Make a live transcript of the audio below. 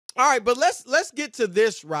All right, but let's get to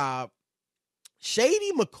this, Rob.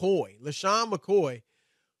 Shady McCoy, LeSean McCoy,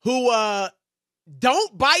 who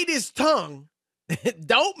don't bite his tongue,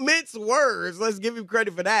 don't mince words. Let's give him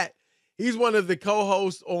credit for that. He's one of the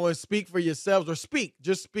co-hosts on Speak for Yourselves, or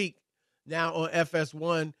Just Speak, now on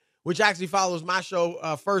FS1, which actually follows my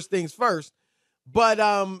show, First Things First. But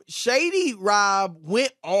Shady Rob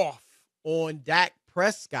went off on Dak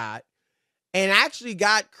Prescott and actually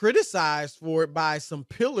got criticized for it by some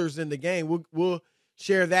pillars in the game. We'll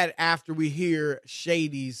share that after we hear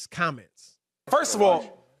Shady's comments. First of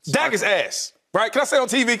all, Dak is ass, right? Can I say on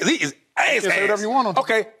TV? Because he is ass. You can say whatever you want on.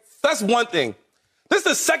 Okay, that's one thing. This is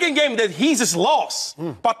the second game that he's just lost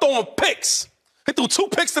by throwing picks. He threw 2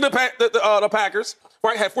 picks to the Packers,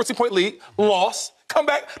 right? Had 14-point lead, lost, come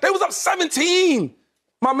back. They was up 17.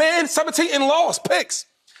 My man, 17 and lost, picks.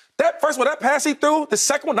 That first one, that pass he threw, the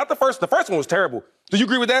second one, not the first. The first one was terrible. Do you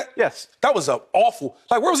agree with that? Yes. That was awful.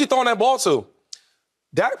 Like, where was he throwing that ball to?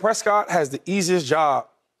 Dak Prescott has the easiest job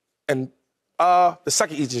and the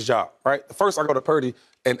second easiest job, right? The first, I go to Purdy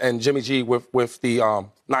and Jimmy G with the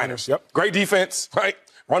Niners. Yep. Great defense, right?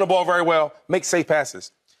 Run the ball very well, make safe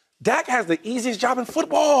passes. Dak has the easiest job in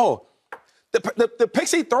football. The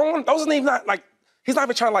picks he throwing, those aren't even like, he's not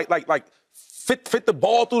even trying to like fit the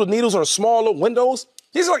ball through the needles or smaller windows.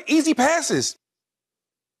 These are like easy passes.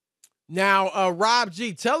 Now, Rob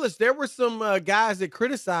G, tell us, there were some guys that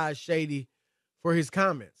criticized Shady for his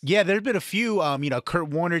comments. Yeah, there's been a few. Kurt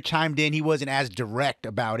Warner chimed in. He wasn't as direct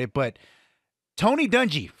about it, but Tony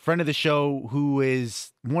Dungy, friend of the show, who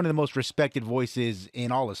is one of the most respected voices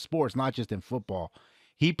in all of sports, not just in football,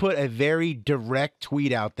 he put a very direct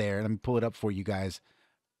tweet out there. Let me pull it up for you guys.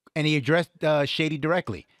 And he addressed Shady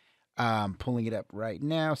directly. Pulling it up right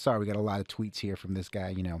now. Sorry, we got a lot of tweets here from this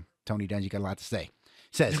guy. Tony Dungy got a lot to say.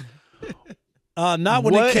 Says, not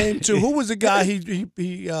when it came to who was the guy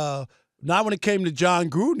not when it came to John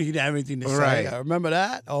Gruden, he didn't have anything to say. Right. I remember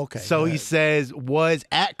that? Okay. So he says, was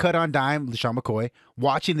at Cut on Dime, LeSean McCoy,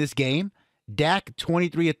 watching this game. Dak,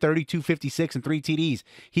 23 of 32, 56, and 3 TDs.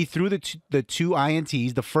 He threw the two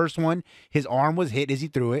INTs. The first one, his arm was hit as he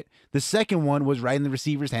threw it. The second one was right in the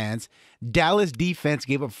receiver's hands. Dallas defense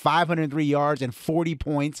gave up 503 yards and 40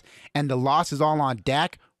 points, and the loss is all on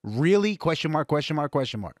Dak. Really? Question mark, question mark,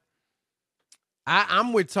 question mark.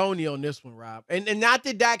 I'm with Tony on this one, Rob. And not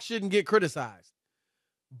that Dak shouldn't get criticized,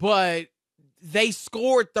 but they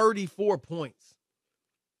scored 34 points.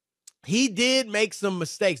 He did make some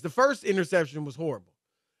mistakes. The first interception was horrible.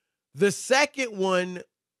 The second one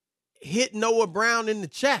hit Noah Brown in the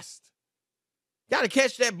chest. Got to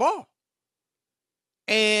catch that ball.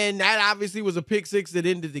 And that obviously was a pick six that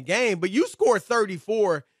ended the game. But you scored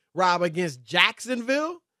 34, Rob, against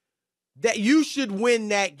Jacksonville. That you should win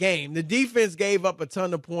that game. The defense gave up a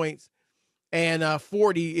ton of points, and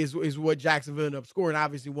 40 is what Jacksonville ended up scoring.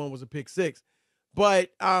 Obviously, one was a pick six.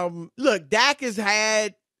 But look, Dak has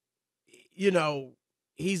had,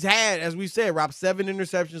 he's had, as we said, Rob, 7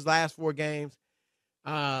 interceptions last 4 games,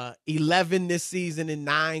 11 this season in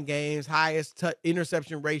 9 games, highest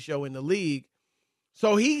interception ratio in the league.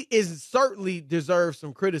 So he certainly deserves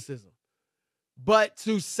some criticism. But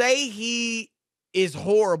to say he is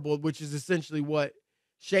horrible, which is essentially what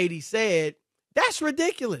Shady said, that's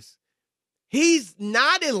ridiculous. He's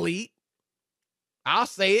not elite. I'll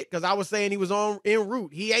say it because I was saying he was en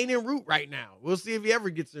route. He ain't en route right now. We'll see if he ever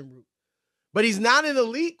gets en route. But he's not an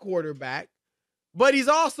elite quarterback, but he's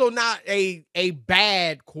also not a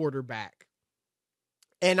bad quarterback.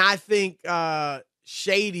 And I think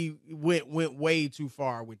Shady went way too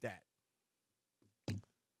far with that.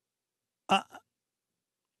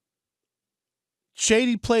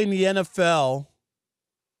 Shady played in the NFL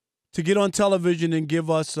to get on television and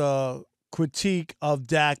give us a critique of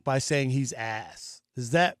Dak by saying he's ass.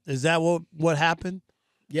 Is that what happened?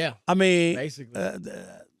 Yeah. I mean, basically.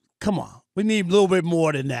 Come on. We need a little bit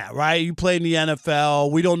more than that, right? You played in the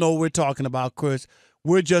NFL. We don't know what we're talking about, Chris.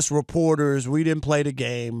 We're just reporters. We didn't play the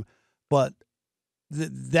game. But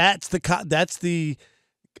that's the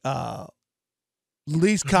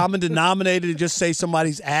least common denominator to just say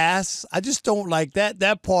somebody's ass. I just don't like that.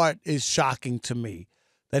 That part is shocking to me.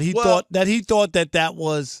 That he thought that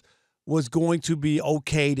was going to be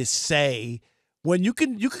okay to say when you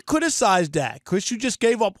can criticize Dak. Chris, you just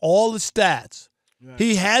gave up all the stats. Right.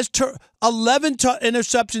 He has 11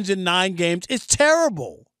 interceptions in 9 games. It's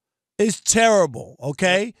terrible. It's terrible,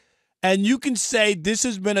 okay? And you can say this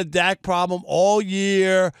has been a Dak problem all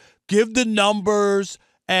year. Give the numbers.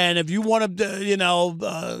 And if you want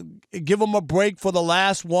to, give him a break for the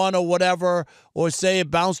last one or whatever, or say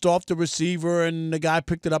it bounced off the receiver and the guy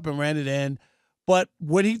picked it up and ran it in. But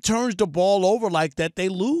when he turns the ball over like that, they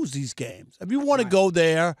lose these games. If you want to go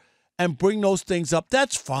there and bring those things up,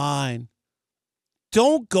 that's fine.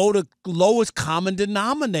 Don't go to lowest common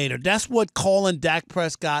denominator. That's what calling Dak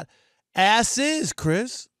Prescott ass is,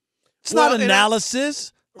 Chris. It's not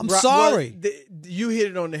analysis. I'm sorry. You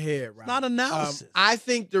hit it on the head, Rob. It's not analysis. I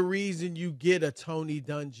think the reason you get a Tony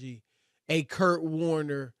Dungy, a Kurt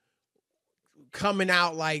Warner coming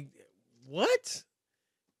out like, what?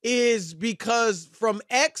 Is because from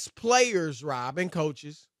ex-players, Rob, and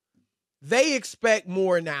coaches, they expect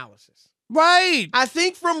more analysis. Right. I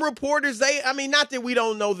think from reporters, not that we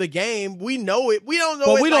don't know the game. We know it. We don't know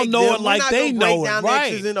it. But we don't know it like they know it.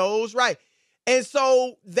 Right. X's and O's. Right. And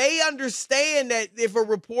so they understand that if a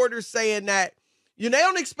reporter's saying that, they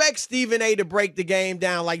don't expect Stephen A to break the game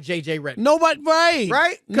down like J.J. Redick. Nobody, right.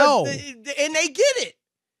 Right? No. And they get it.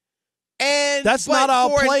 And that's not our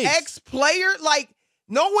place. An ex-player,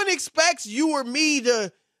 no one expects you or me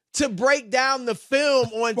to break down the film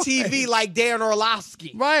on TV like Darren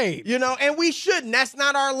Orlovsky. Right. And we shouldn't. That's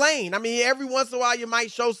not our lane. Every once in a while you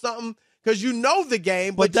might show something because you know the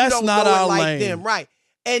game, but that's you don't not know our it like lane. them. Right.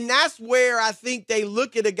 And that's where I think they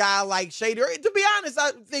look at a guy like Shady. To be honest,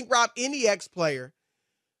 I think, Rob, any ex-player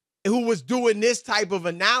who was doing this type of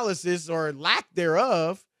analysis or lack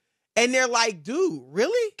thereof, and they're like, dude,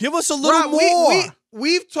 really? Give us a little more.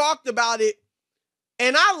 We've talked about it.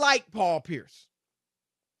 And I like Paul Pierce.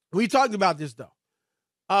 We talked about this,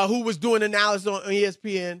 though, who was doing analysis on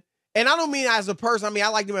ESPN. And I don't mean as a person. I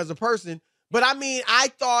liked him as a person. But, I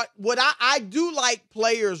thought I do like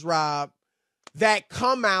players, Rob, that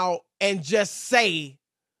come out and just say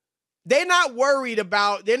they're not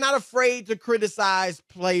afraid to criticize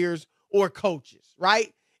players or coaches,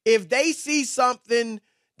 right? If they see something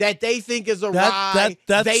that they think is awry,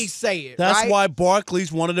 they say it. That's right? why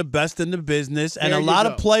Barkley's one of the best in the business, and a lot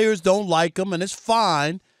of players don't like him, and it's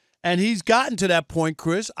fine. And he's gotten to that point,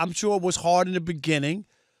 Chris. I'm sure it was hard in the beginning,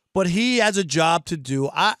 but he has a job to do.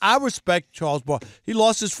 I respect Charles Barkley. He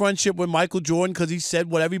lost his friendship with Michael Jordan because he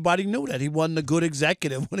said what everybody knew, that he wasn't a good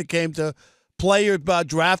executive when it came to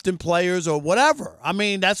drafting players or whatever.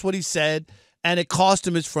 That's what he said, and it cost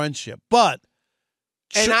him his friendship. And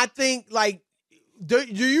I think, do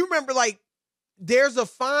you remember, there's a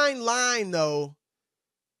fine line, though,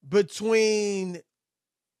 between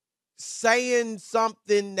saying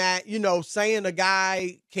something that, saying a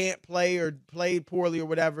guy can't play or played poorly or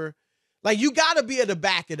whatever. You got to be able to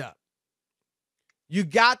back it up. You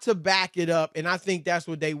got to back it up, and I think that's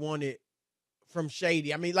what they wanted from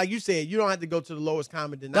Shady. Like you said, you don't have to go to the lowest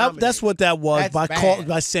common denominator. That's what that was that's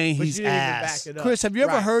by saying he's ass. Chris, have you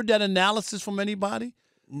ever heard that analysis from anybody?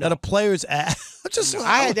 No. That a player's ass?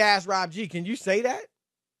 I had to ask Rob G, can you say that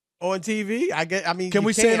on TV? Can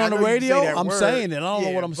we say it on the radio? I'm saying it. I don't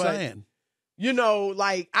know what I'm saying.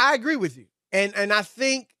 I agree with you. And I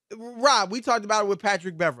think, Rob, we talked about it with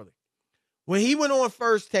Patrick Beverly. When he went on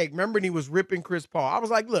First Take, remember, and he was ripping Chris Paul. I was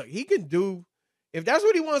like, look, he can do, if that's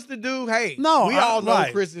what he wants to do, hey, we all know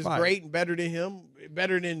Chris is great and better than him,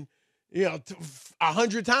 better than,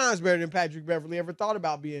 100 times better than Patrick Beverly ever thought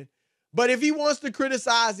about being. But if he wants to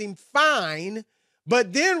criticize him, fine.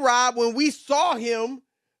 But then, Rob, when we saw him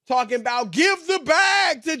talking about give the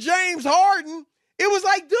bag to James Harden, it was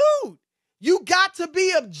like, dude, you got to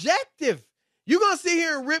be objective. You're going to sit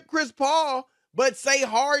here and rip Chris Paul, but say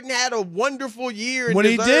Harden had a wonderful year and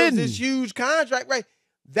deserves this huge contract, right?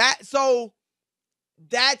 So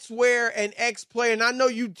that's where an ex-player, and I know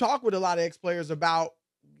you talk with a lot of ex-players about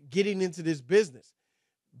getting into this business.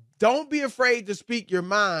 Don't be afraid to speak your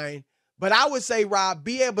mind. But I would say, Rob,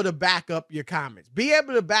 be able to back up your comments. Be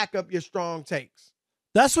able to back up your strong takes.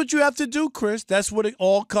 That's what you have to do, Chris. That's what it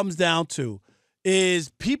all comes down to,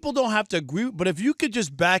 is people don't have to agree. But if you could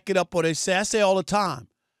just back it up, I say all the time,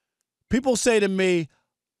 people say to me,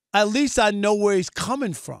 at least I know where he's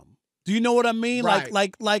coming from. Do you know what I mean? Right.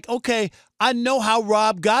 Like, okay, I know how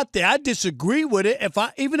Rob got there. I disagree with it.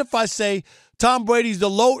 Even if I say Tom Brady's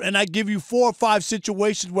the LOAT and I give you 4 or 5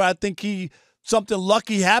 situations where I think something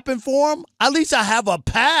lucky happened for him, at least I have a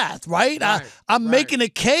path, right? I'm making a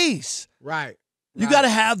case. Right. You got to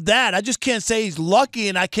have that. I just can't say he's lucky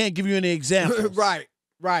and I can't give you any examples.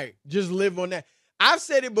 Right. Just live on that. I've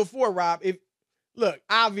said it before, Rob.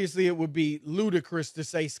 Obviously it would be ludicrous to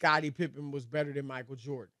say Scottie Pippen was better than Michael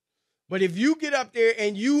Jordan. But if you get up there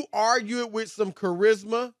and you argue it with some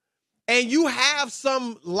charisma and you have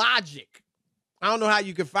some logic, I don't know how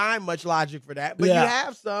you can find much logic for that, but you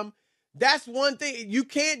have some. That's one thing. You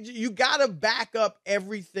got to back up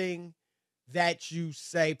everything that you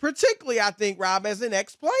say, particularly, I think, Rob, as an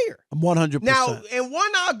ex-player. I'm 100%. Now, and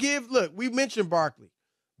one I'll give, look, we mentioned Barkley.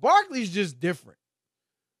 Barkley's just different.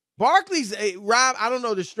 Barkley's Rob. I don't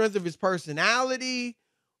know the strength of his personality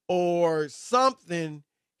or something.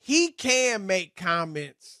 He can make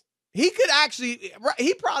comments. He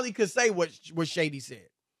probably could say what Shady said,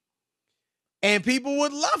 and people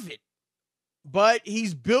would love it. But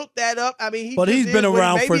he's built that up. I mean, he's been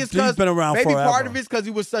around forever. Maybe part of it's because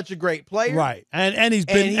he was such a great player, right? And he's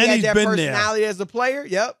been he and had he's that been personality there as a player.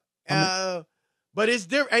 Yep. But it's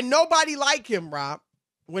different, and nobody like him, Rob.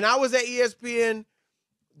 When I was at ESPN,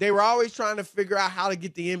 they were always trying to figure out how to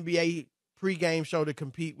get the NBA pregame show to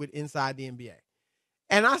compete with Inside the NBA.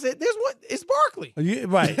 And I said, it's Barkley.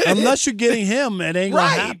 Right. Unless you're getting him, it ain't going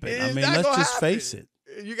to happen. I mean, let's just face it.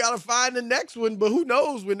 You got to find the next one, but who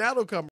knows when that'll come.